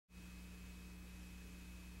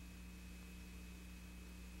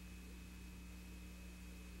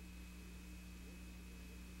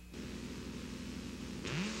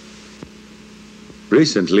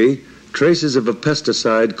Recently, traces of a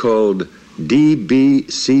pesticide called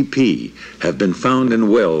DBCP have been found in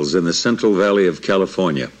wells in the Central Valley of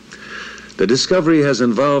California. The discovery has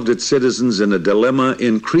involved its citizens in a dilemma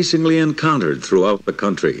increasingly encountered throughout the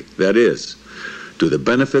country. That is, do the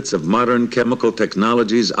benefits of modern chemical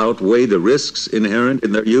technologies outweigh the risks inherent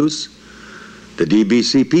in their use? The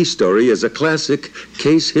DBCP story is a classic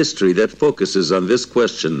case history that focuses on this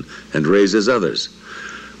question and raises others.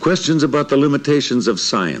 Questions about the limitations of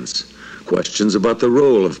science, questions about the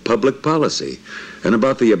role of public policy, and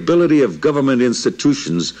about the ability of government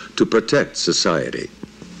institutions to protect society.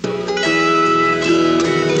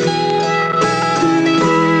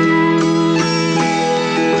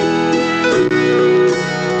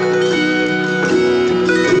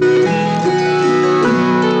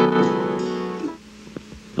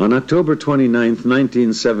 On October 29,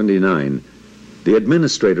 1979, the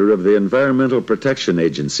administrator of the Environmental Protection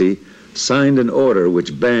Agency signed an order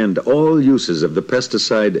which banned all uses of the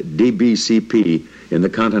pesticide DBCP in the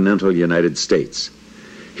continental United States.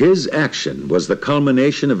 His action was the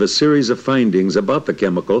culmination of a series of findings about the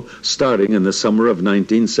chemical starting in the summer of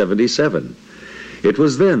 1977. It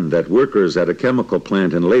was then that workers at a chemical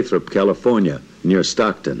plant in Lathrop, California, near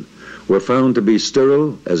Stockton, were found to be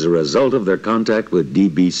sterile as a result of their contact with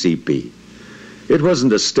DBCP. It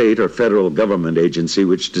wasn't a state or federal government agency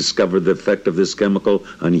which discovered the effect of this chemical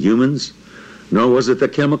on humans, nor was it the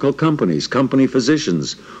chemical companies, company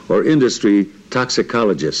physicians, or industry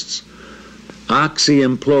toxicologists. Oxy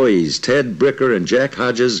employees Ted Bricker and Jack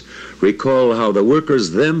Hodges recall how the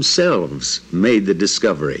workers themselves made the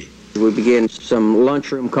discovery. We began some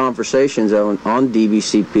lunchroom conversations on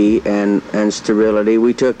DBCP and sterility.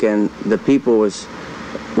 We took, and the people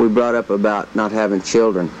we brought up about not having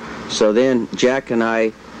children. So then Jack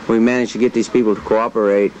and we managed to get these people to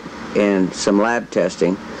cooperate in some lab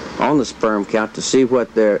testing on the sperm count to see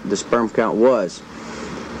what the sperm count was.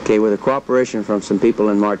 Okay, with the cooperation from some people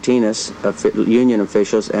in Martinez, union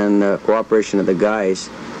officials, and the cooperation of the guys,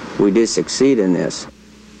 we did succeed in this.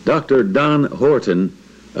 Dr. Don Horton,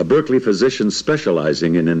 a Berkeley physician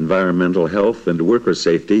specializing in environmental health and worker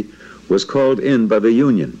safety, was called in by the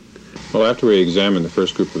union. Well, after we examined the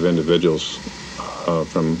first group of individuals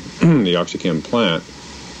from the OxyChem plant,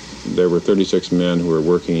 there were 36 men who were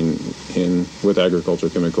working with agricultural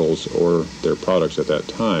chemicals or their products at that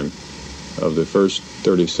time. Of the first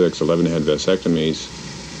 36, 11 had vasectomies.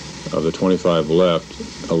 Of the 25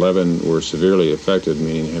 left, 11 were severely affected,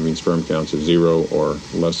 meaning having sperm counts of 0 or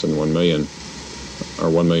less than 1 million, or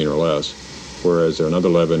 1 million or less, whereas another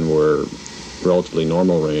 11 were relatively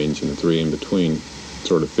normal range, and the 3 in between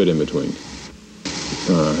sort of fit in between.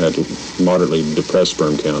 Had moderately depressed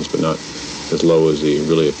sperm counts, but not as low as the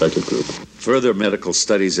really affected group. Further medical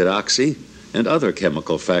studies at Oxy and other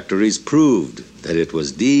chemical factories proved that it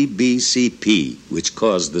was DBCP which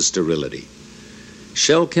caused the sterility.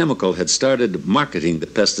 Shell Chemical had started marketing the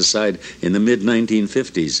pesticide in the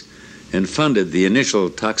mid-1950s and funded the initial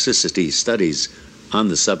toxicity studies on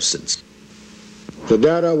the substance. The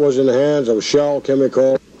data was in the hands of Shell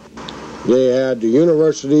Chemical. They had the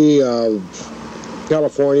University of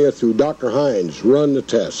California through Dr. Hines run the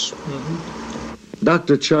tests.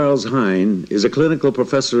 Dr. Charles Hine is a clinical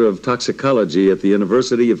professor of toxicology at the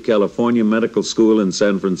University of California Medical School in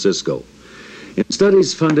San Francisco. In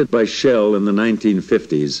studies funded by Shell in the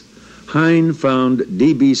 1950s, Hine found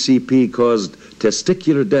DBCP caused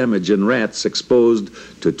testicular damage in rats exposed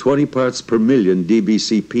to 20 parts per million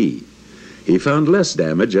DBCP. He found less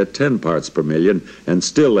damage at 10 parts per million and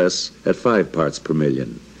still less at 5 parts per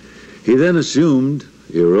million. He then assumed,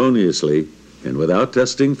 erroneously, and without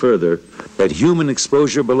testing further, that human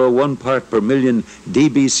exposure below 1 part per million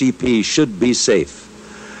DBCP should be safe.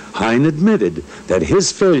 Hine admitted that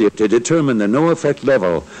his failure to determine the no-effect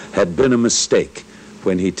level had been a mistake.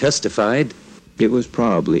 When he testified, "It was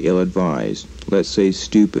probably ill-advised, let's say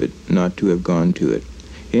stupid, not to have gone to it.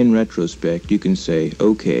 In retrospect, you can say,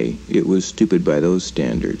 okay, it was stupid by those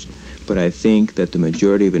standards, but I think that the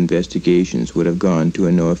majority of investigations would have gone to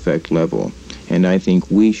a no-effect level, and I think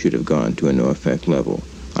we should have gone to a no-effect level.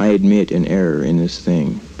 I admit an error in this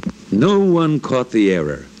thing." No one caught the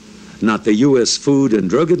error. Not the U.S. Food and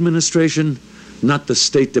Drug Administration, not the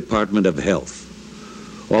State Department of Health.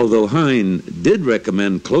 Although Hine did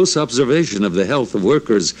recommend close observation of the health of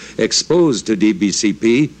workers exposed to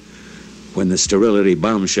DBCP, when the sterility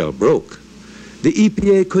bombshell broke, the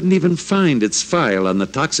EPA couldn't even find its file on the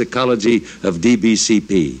toxicology of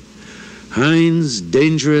DBCP. Hine's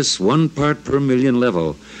dangerous 1 part per million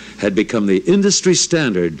level had become the industry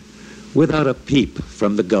standard without a peep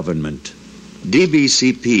from the government.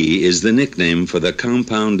 DBCP is the nickname for the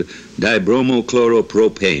compound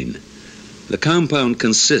dibromochloropropane. The compound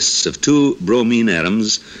consists of 2 bromine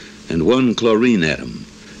atoms and 1 chlorine atom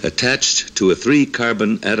attached to a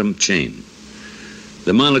 3-carbon atom chain.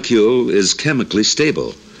 The molecule is chemically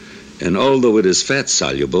stable, and although it is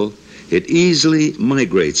fat-soluble, it easily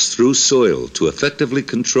migrates through soil to effectively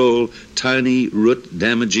control tiny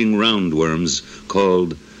root-damaging roundworms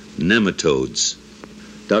called nematodes.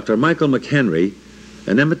 Dr. Michael McHenry,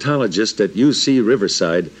 a nematologist at UC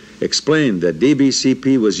Riverside, explained that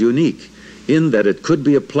DBCP was unique in that it could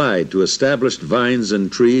be applied to established vines and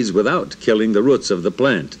trees without killing the roots of the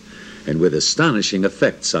plant, and with astonishing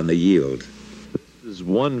effects on the yield. This is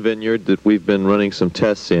one vineyard that we've been running some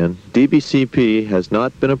tests in. DBCP has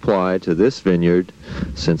not been applied to this vineyard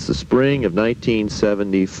since the spring of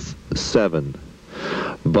 1977.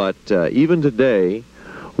 But even today,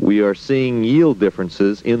 we are seeing yield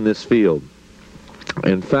differences in this field.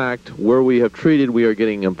 In fact, where we have treated, we are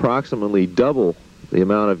getting approximately double the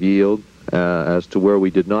amount of yield as to where we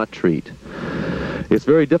did not treat. It's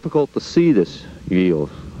very difficult to see this yield.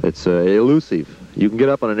 It's elusive. You can get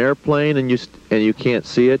up on an airplane and you can't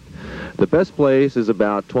see it. The best place is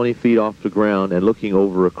about 20 feet off the ground and looking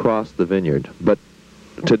over across the vineyard. But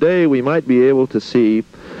today we might be able to see,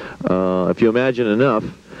 if you imagine enough,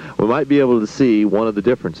 we might be able to see one of the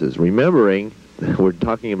differences. Remembering, we're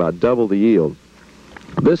talking about double the yield.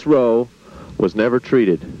 This row was never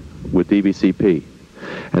treated with DBCP.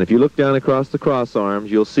 And if you look down across the cross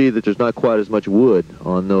arms, you'll see that there's not quite as much wood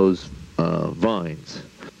on those vines.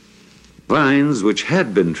 Vines which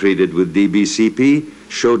had been treated with DBCP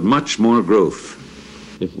showed much more growth.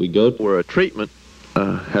 If we go where a treatment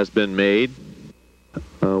has been made,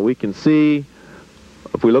 we can see,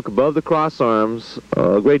 if we look above the cross arms,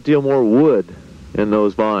 a great deal more wood in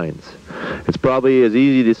those vines. It's probably as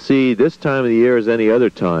easy to see this time of the year as any other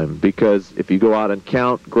time, because if you go out and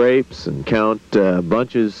count grapes and count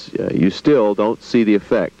bunches, you still don't see the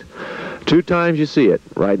effect. 2 times you see it,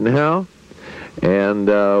 right now, and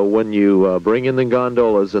when you bring in the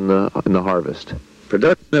gondolas in the harvest.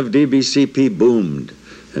 Production of DBCP boomed,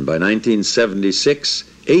 and by 1976,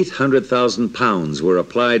 800,000 pounds were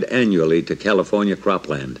applied annually to California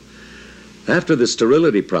cropland. After the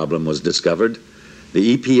sterility problem was discovered,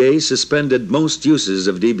 the EPA suspended most uses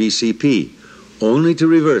of DBCP, only to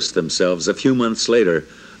reverse themselves a few months later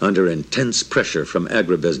under intense pressure from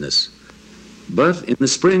agribusiness. But in the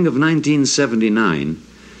spring of 1979,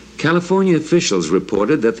 California officials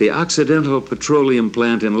reported that the Occidental Petroleum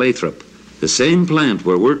Plant in Lathrop, the same plant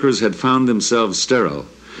where workers had found themselves sterile,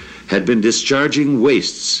 had been discharging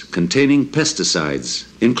wastes containing pesticides,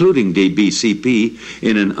 including DBCP,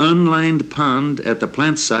 in an unlined pond at the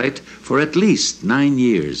plant site for at least 9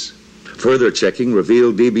 years. Further checking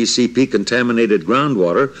revealed DBCP-contaminated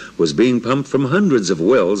groundwater was being pumped from hundreds of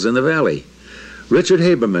wells in the valley. Richard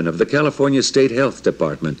Haberman of the California State Health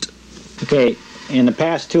Department. Okay, in the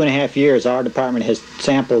past 2.5 years, our department has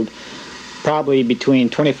sampled probably between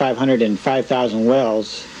 2,500 and 5,000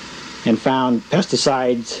 wells and found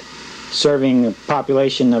pesticides serving a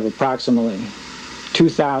population of approximately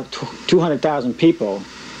 200,000 people.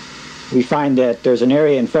 We find that there's an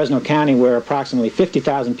area in Fresno County where approximately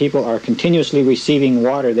 50,000 people are continuously receiving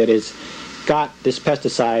water that has got this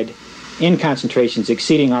pesticide in concentrations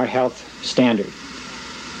exceeding our health standard.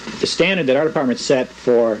 The standard that our department set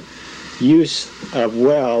for use of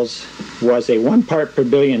wells was a 1 part per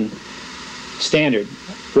billion standard.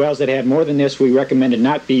 Wells that had more than this, we recommended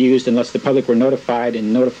not be used unless the public were notified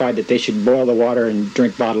that they should boil the water and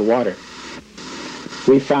drink bottled water.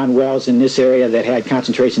 We found wells in this area that had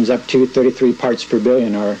concentrations up to 33 parts per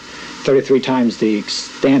billion, or 33 times the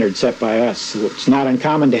standard set by us. It's not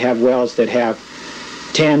uncommon to have wells that have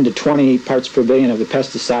 10 to 20 parts per billion of the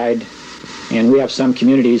pesticide, and we have some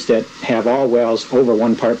communities that have all wells over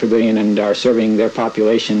 1 part per billion and are serving their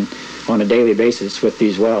population on a daily basis with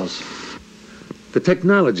these wells. The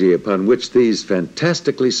technology upon which these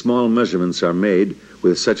fantastically small measurements are made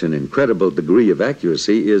with such an incredible degree of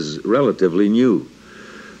accuracy is relatively new.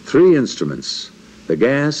 3 instruments, the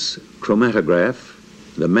gas chromatograph,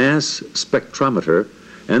 the mass spectrometer,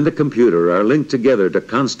 and the computer are linked together to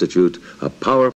constitute a powerful